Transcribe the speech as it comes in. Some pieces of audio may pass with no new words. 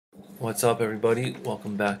What's up, everybody?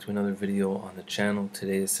 Welcome back to another video on the channel.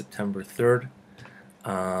 Today is September 3rd.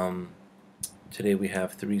 Today we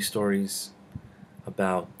have three stories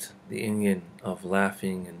about the inyan of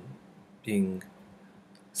laughing and being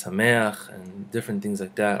sameach and different things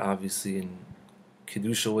like that, obviously in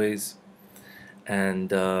Kedusha ways. And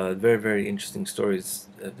very, very interesting stories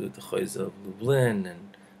that do with the chassidic of Lublin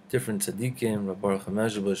and different tzaddikim, Rav Boruch of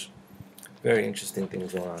Medzibuz. Very interesting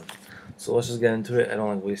things going on. So let's just get into it. I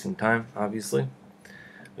don't like wasting time, obviously.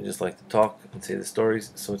 I just like to talk and say the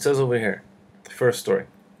stories. So it says over here, the first story.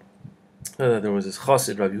 There was this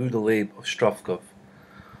chassid, Rav Hershel of Ostropol,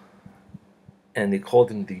 and they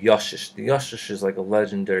called him the Yashish. The Yashish is like a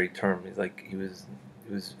legendary term. He was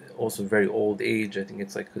also very old age. I think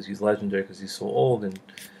it's like because he's legendary because he's so old and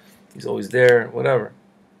he's always there, whatever.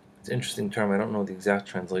 It's an interesting term. I don't know the exact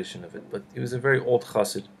translation of it, but he was a very old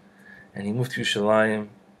chassid, and he moved to Yerushalayim.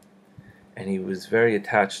 And he was very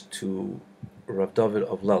attached to Rav David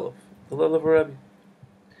of Lelov, the Lelov Rebbe,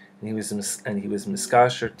 and he was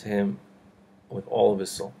miskasher to him with all of his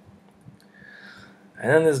soul. And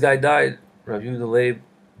then this guy died. Rav Hershel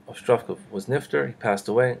of Ostropol was nifter. He passed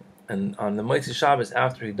away, and on the Motzei Shabbos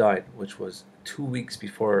after he died, which was 2 weeks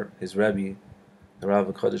before his Rebbe, the Rav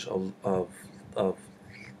of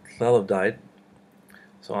Lelov, died.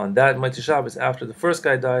 So on that Motzei Shabbos, after the first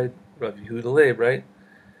guy died, Rav Hershel, right?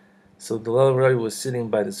 So the Lelov Rebbe was sitting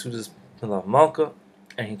by the Sudas Milav Malka,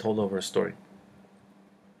 and he told over a story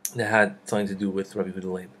that had something to do with Rav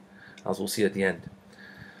Hershel, as we'll see at the end.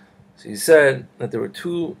 So he said that there were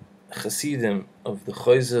two chassidim of the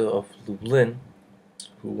chassidic of Lublin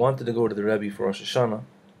who wanted to go to the Rebbe for Rosh Hashanah,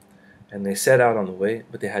 and they set out on the way,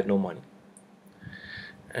 but they had no money.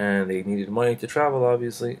 And they needed money to travel,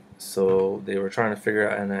 obviously, so they were trying to figure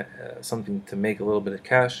out something to make a little bit of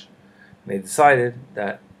cash. And they decided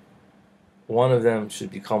that one of them should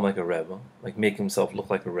become like a Rebbe, like make himself look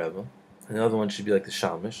like a Rebbe, and the other one should be like the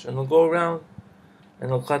Shamish, and they'll go around and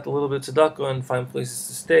they'll collect a little bit of tzedakah and find places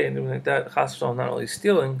to stay and everything like that. Chas v'shalom, not only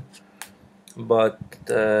stealing, but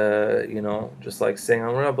just like saying,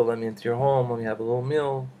 I'm a Rebbe, let me into your home, let me have a little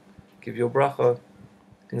meal, give you a bracha,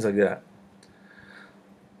 things like that.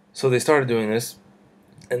 So they started doing this,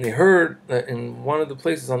 and they heard that in one of the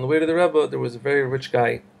places on the way to the Rebbe, there was a very rich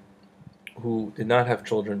guy who did not have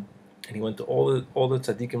children. And he went to all the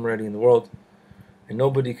tzaddikim already in the world, and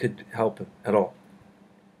nobody could help him at all.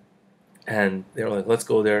 And they were like, let's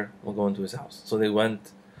go there, we'll go into his house. So they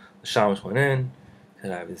went, the Shamish went in,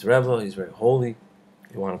 said, I have this Rebbe, he's very holy,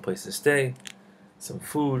 you want a place to stay, some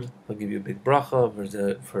food, he'll give you a big bracha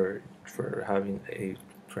for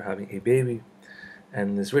having a baby.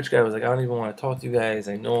 And this rich guy was like, I don't even want to talk to you guys,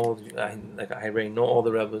 I already know all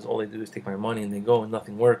the Rebbes, all they do is take my money and they go and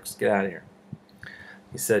nothing works, get out of here.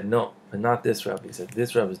 He said, no, but not this Rebbe. He said,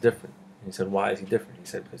 this Rebbe is different. And he said, why is he different? He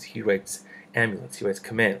said, because he writes amulets, he writes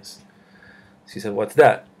commands. So he said, what's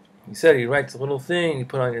that? He said, he writes a little thing, you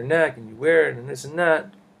put on your neck, and you wear it, and this and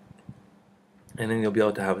that, and then you'll be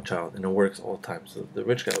able to have a child, and it works all the time. So the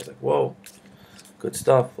rich guy was like, whoa, good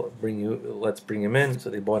stuff, let's bring him in. So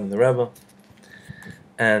they brought in the Rebbe,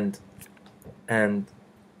 and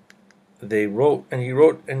he wrote a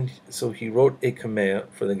kameh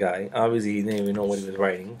for the guy. Obviously, he didn't even know what he was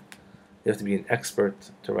writing. You have to be an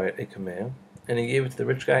expert to write a kameh. And he gave it to the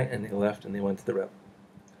rich guy, and they left, and they went to the Rebbe.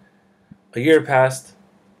 A year passed.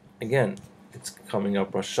 Again, it's coming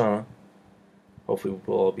up Rosh Hashanah. Hopefully,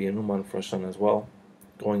 we'll all be in Uman for Rosh Hashanah as well.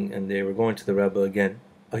 And they were going to the Rebbe again.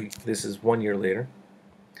 This is 1 year later.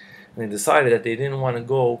 And they decided that they didn't want to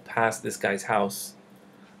go past this guy's house,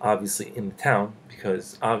 obviously in the town,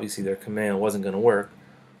 because obviously their command wasn't going to work.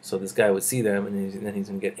 So this guy would see them, and then he's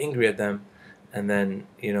going to get angry at them, and then,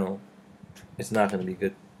 it's not going to be a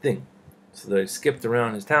good thing. So they skipped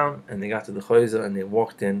around his town, and they got to the chassidic, and they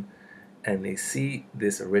walked in, and they see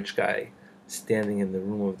this rich guy standing in the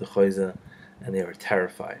room of the chassidic, and they were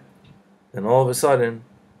terrified. And all of a sudden,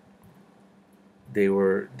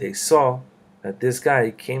 they saw that this guy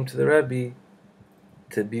came to the Rebbe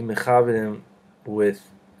to be mechaved him with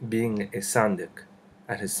being a sandik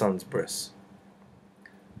at his son's bris.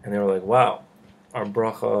 And they were like, wow, our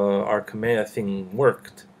bracha, our kameah thing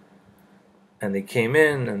worked. And they came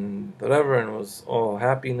in and whatever, and it was all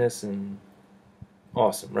happiness and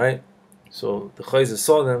awesome, right? So the chassidic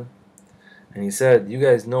saw them, and he said, you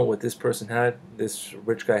guys know what this person had, this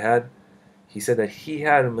rich guy had? He said that he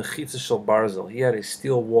had a mechitza shel barzel, he had a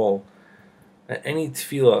steel wall, that any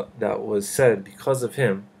tefillah that was said because of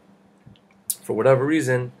him, for whatever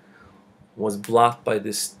reason, was blocked by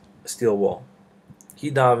this steel wall.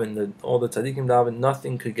 He davened, all the tzaddikim davened,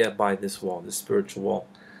 nothing could get by this wall, this spiritual wall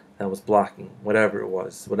that was blocking, whatever it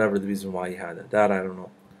was, whatever the reason why he had it. That I don't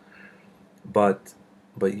know. But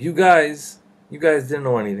you guys didn't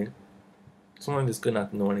know anything. Someone is good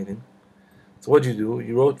not to know anything. So what'd you do?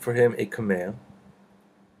 You wrote for him a kameh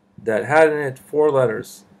that had in it 4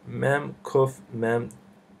 letters: Mem Kuf Mem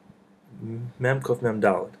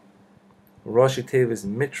Daled. Rashi Tevis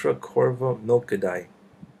Mitra Korva Milkadai.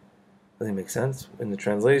 Doesn't make sense. And the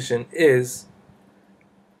translation is,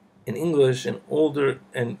 in English, and the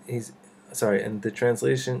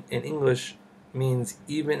translation in English means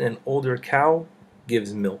even an older cow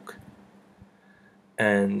gives milk.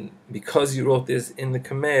 And because you wrote this in the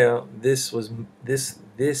Kameh, this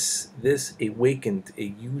awakened a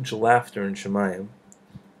huge laughter in Shemayim.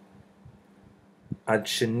 Ad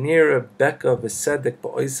shenira beka v'sedek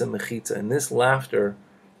ba'oisa mechitza, and this laughter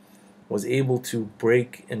was able to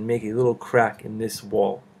break and make a little crack in this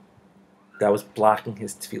wall that was blocking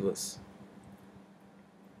his tefillas.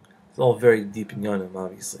 It's all very deep in Yonim,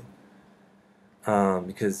 obviously,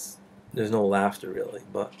 because there's no laughter really,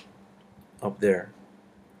 but up there.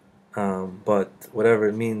 But whatever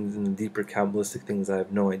it means in the deeper Kabbalistic things, I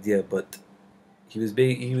have no idea. But he was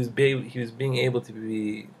being able to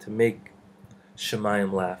make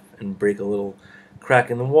Shemayim laugh and break a little crack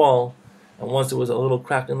in the wall. And once there was a little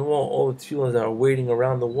crack in the wall, all the tefillahs that were waiting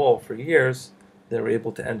around the wall for years, they were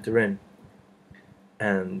able to enter in,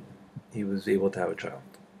 and he was able to have a child.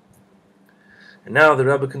 And now the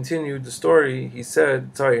Rebbe continued the story. He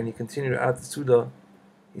said, and he continued at the Suda.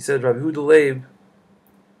 He said, Rabbi Yehuda Leib,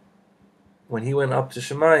 when he went up to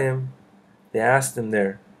Shemayim, they asked him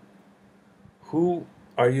there, "Who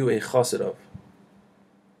are you a chassid of?"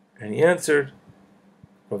 And he answered,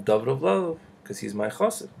 Rav David of Love, because he's my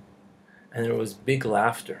chassid. And there was big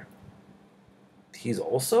laughter. He's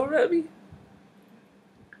also a Rebbe?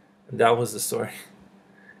 And that was the story.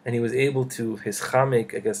 And he was able to, his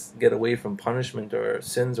chamek, I guess, get away from punishment or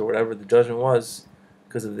sins or whatever the judgment was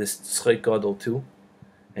because of this tzchok gadol too.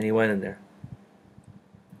 And he went in there.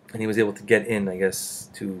 And he was able to get in, I guess,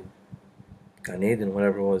 to Gan Eden,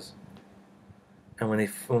 whatever it was. And when he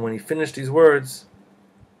finished these words,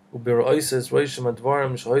 when he saw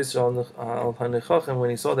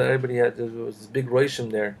that everybody there was this big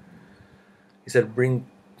roishim there, he said, "Bring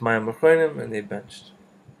my machronim," and they benched.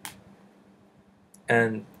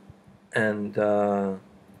 And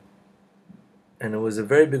it was a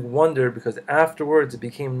very big wonder, because afterwards it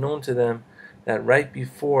became known to them that right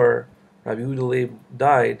before Rabbi Yehuda Leib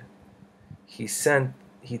died, he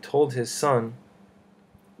told his son,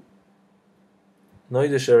 Rabbi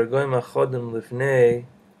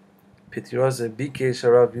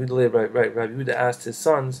Yehuda asked his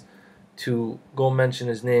sons to go mention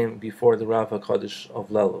his name before the Rav HaKadosh of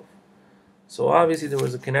Lelov. So obviously there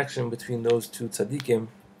was a connection between those two tzaddikim,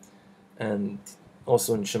 and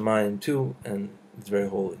also in Shemayim too, and it's very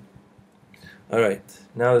holy. Alright,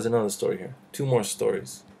 now there's another story here. 2 more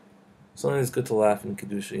stories. Sometimes it's good to laugh in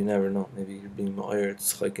Kedusha, you never know. Maybe you're being ma'ayir,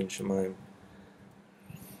 tzchok in Shemayim.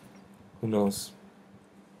 Who knows?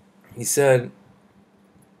 He said,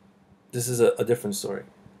 this is a different story.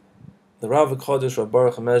 The Rav HaKadosh, Rav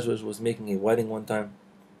Boruch of Medzibuz, was making a wedding one time.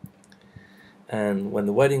 And when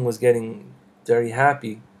the wedding was getting very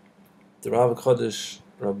happy, the Rav HaKadosh,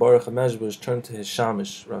 Rav Boruch of Medzibuz, turned to his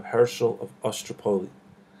shamish, Rav Hershel of Ostropol.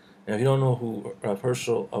 Now, if you don't know who Rav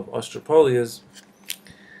Hershel of Ostropol is,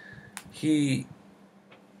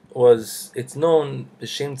 it's known,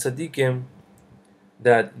 b'shem tzaddikim,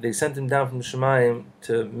 that they sent him down from Shemayim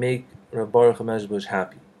to make Rav Boruch of Medzibuz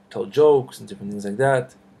happy, tell jokes and different things like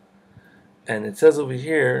that. And it says over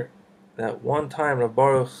here that one time Rav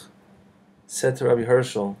Boruch said to Rabbi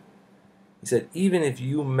Hershel, he said, even if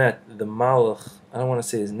you met the Malach, I don't want to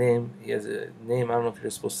say his name, he has a name, I don't know if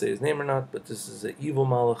you're supposed to say his name or not, but this is an evil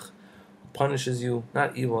Malach who punishes you,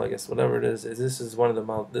 not evil, I guess, whatever it is. This is one of the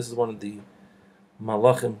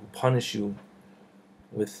Malachim who punish you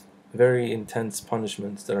with very intense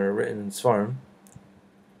punishments that are written in Svarim.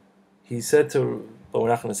 He said to, but we're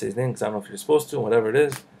not going to say his name because I don't know if you're supposed to, whatever it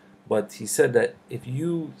is, but he said that he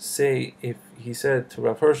said to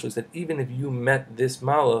Rav Hershel, he said, even if you met this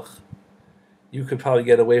Malach, you could probably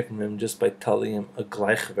get away from him just by telling him a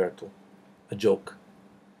gleichwertel, a joke.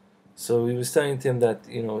 So he was telling to him that,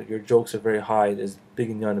 your jokes are very high, there's big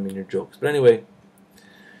inyanim in your jokes. But anyway,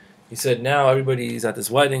 he said now everybody's at this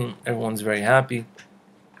wedding, everyone's very happy,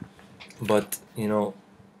 but you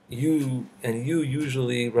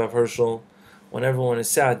usually, Rav Hershel, when everyone is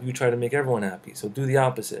sad, you try to make everyone happy. So do the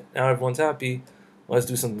opposite. Now everyone's happy, let's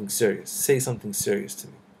do something serious. Say something serious to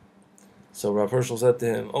me. So Rav Hershel said to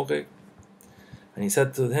him, okay. And he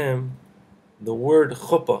said to him, the word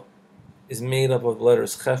chuppah is made up of the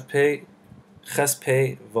letters Chef Pei, Ches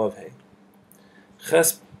Pei, Vav Hei.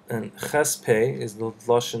 Ches and Ches Pei is the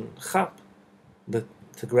Lashon Chap,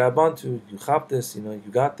 to grab onto. You chap this, you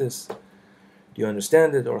got this. You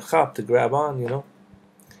understand it, or chap, to grab on,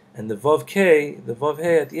 And the Vav K, the Vav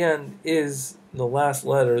Hei at the end, is the last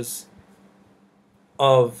letters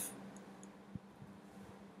of.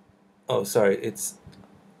 Oh, sorry, it's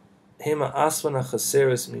Hema Asvana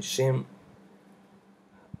Chaseris Mishem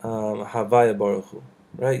Havaya Baruch Hu,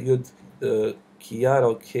 right? Yud Kiyad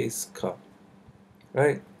al Kes Ka,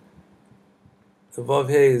 right? The Vav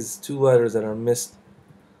Hei is two letters that are missed.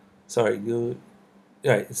 Sorry,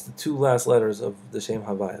 right? It's the two last letters of the Shem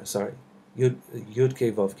Havaya. Sorry, Yud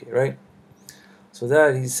K Vav K, right? So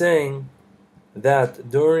that he's saying that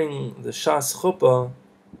during the Shas Chuppah,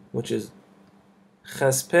 which is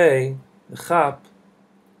Ches Pei, the Chap,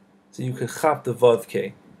 so you could chap the Vav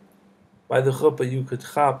K. By the Chuppah, you could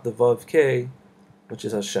chap the Vav K, which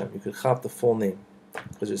is Hashem. You could chap the full name,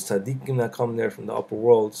 because there's tzaddikim that come there from the upper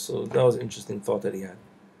world. So that was an interesting thought that he had.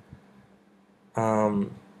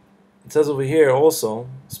 It says over here also,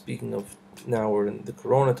 speaking of now we're in the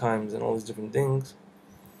Corona times and all these different things,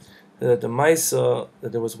 that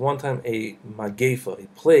that there was one time a magefa, a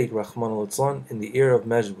plague, Rahman al-Litzlan, in the era of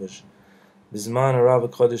Medzibuz, Bizman Rav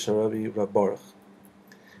Rav Boruch.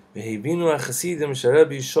 And the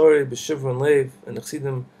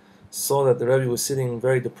chassidim saw that the Rebbe was sitting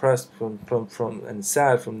very depressed from and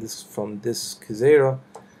sad from this gezerah,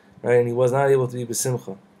 right? And he was not able to be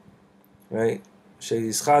besimcha, right?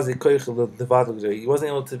 He wasn't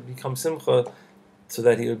able to become simcha, so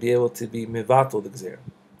that he would be able to be mevatel the gezerah.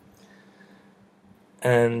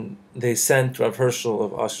 And they sent Rav Hershel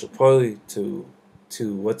of Ostropol to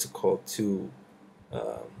what's it called, to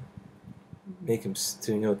make him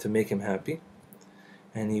to make him happy.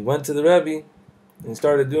 And he went to the Rebbe and he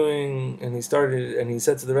said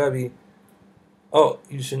to the Rebbe, "Oh,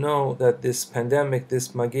 you should know that this pandemic, this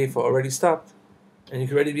magefa, already stopped, and you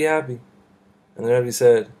can already be happy." And the Rebbe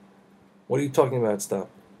said, "What are you talking about, stop?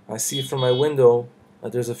 I see from my window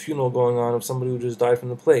that there's a funeral going on of somebody who just died from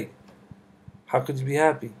the plague. How could you be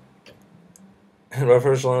happy?" And Rav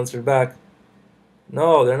Hershel answered back,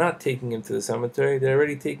 "No, they're not taking him to the cemetery. They're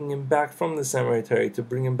already taking him back from the cemetery to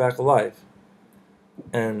bring him back alive."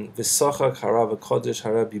 And V'sachak Harav Kodesh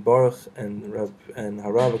Harabi Baruch and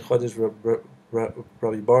Harav Kodesh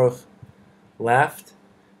Rabbi Baruch laughed.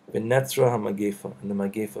 V'netzra HaMagefa, and the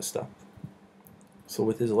Magefa stopped. So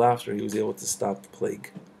with his laughter, he was able to stop the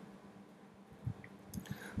plague.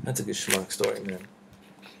 That's a geschmack story, man.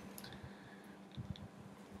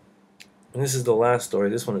 And this is the last story.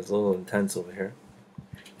 This one is a little intense over here.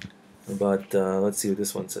 But let's see what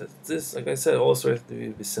this one says. This, like I said, all stories have to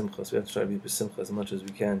be b'simcha, so we have to try to be b'simcha as much as we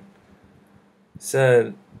can.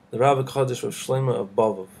 Said, the Rav Kodesh Rav Shlomo of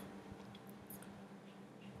Bavov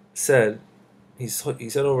said, he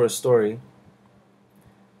said over a story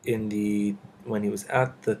when he was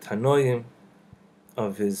at the Tanoim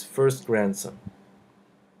of his first grandson,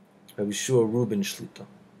 Rabbi Shua Reuben Shlita.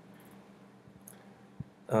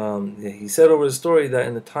 He said over the story that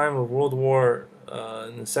in the time of World War,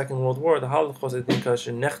 in the Second World War, the Holocaust, I think,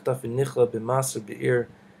 nechtaf and nichla b'maser be'ir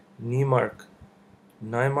Neimark,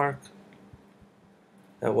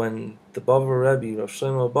 that when the Bavov Rebbe, Rav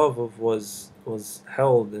Shlomo Bavov, was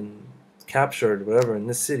held and captured, whatever, in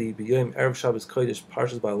this city, b'yoyim erev Shabbos Kodesh,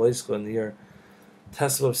 Parshas Ba'aloischa, in the year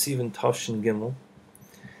Tesvav Sivan Tavshin Gimel,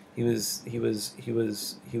 he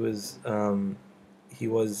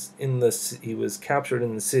was captured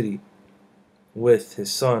in the city with his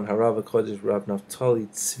son Harav Kodesh Rav Naftali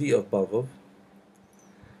Tzvi of Bavov.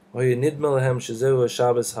 And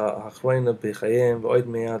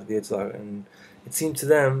it seemed to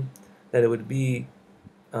them that it would be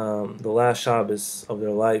the last Shabbos of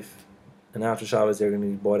their life, and after Shabbos they're going to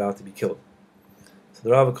be brought out to be killed. So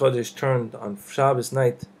the Rav Kodesh turned on Shabbos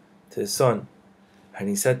night to his son, and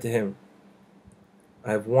he said to him,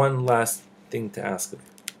 "I have one last thing to ask of you."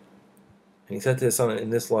 And he said to his son in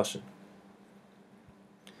this lashon,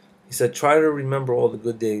 he said, "Try to remember all the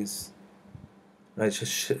good days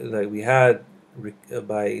that we had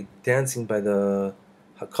by dancing by the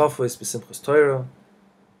Hakafos b'Simchas Torah,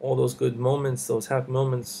 all those good moments, those happy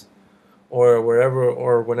moments, or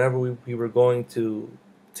whenever we were going to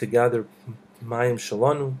gather Mayim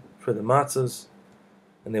Shalanu for the matzahs,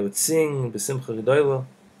 and they would sing b'Simcha Gedolah."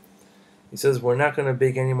 He says, "We're not going to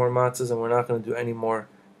bake any more matzahs, and we're not going to do any more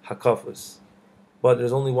Hakafos. But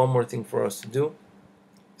there's only one more thing for us to do."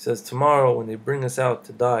 He says, "Tomorrow, when they bring us out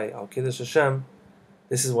to die, Al Kiddush Hashem,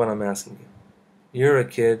 this is what I'm asking you. You're a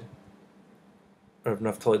kid," or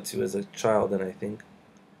Naftali too as a child, then I think.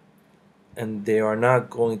 and they are not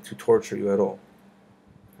going to torture you at all,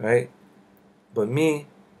 right? But me,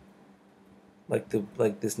 like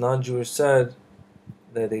this non-Jewish said,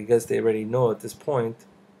 that I guess they already know at this point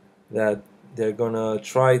that they're gonna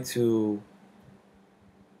try to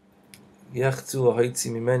they're gonna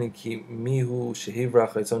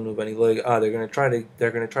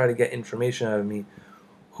try to get information out of me.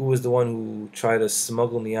 Who was the one who tried to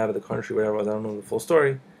smuggle me out of the country, whatever it was, I don't know the full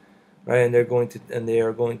story, right? And they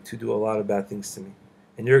are going to do a lot of bad things to me,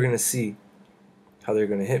 and you're gonna see how they're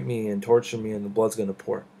gonna hit me and torture me, and the blood's gonna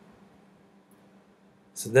pour.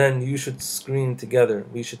 So then you should scream together.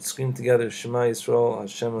 We should scream together, Shema Yisrael,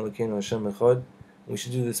 Hashem Elokeinu, Hashem Echad. We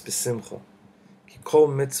should do this b'simcha. Ki kol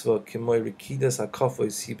mitzvah k'moy rikidas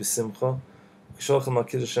hakafos hi b'simcha. K'sholchem al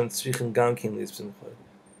kiddush Hashem tzrichen gam kein li b'simcha.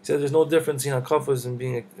 He said there's no difference in hakafos and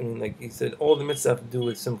being, he said all the mitzvahs have to do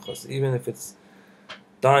with simcha. So even if it's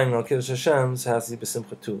dying al kiddush Hashem, it has to be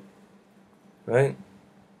b'simcha too. Right?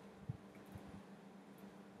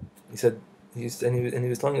 He said, he was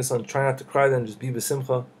telling his son, try not to cry then, just be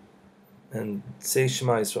b'simcha and say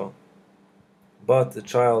Shema Yisrael. But the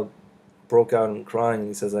child broke out in crying, and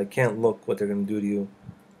he says, I can't look what they're going to do to you.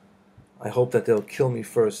 I hope that they'll kill me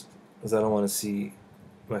first, because I don't want to see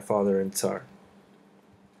my father in tsar.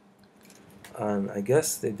 And I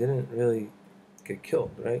guess they didn't really get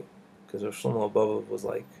killed, right? Because Rav Shlomo Above was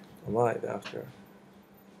like alive after.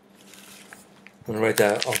 I'm going to write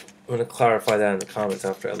that. I'm going to clarify that in the comments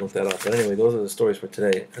after I look that up. But anyway, those are the stories for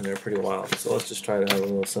today, and they're pretty wild. So let's just try to have a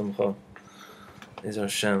little simcha. Is our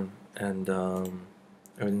Shem, and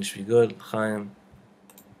everything should be good. Chaim.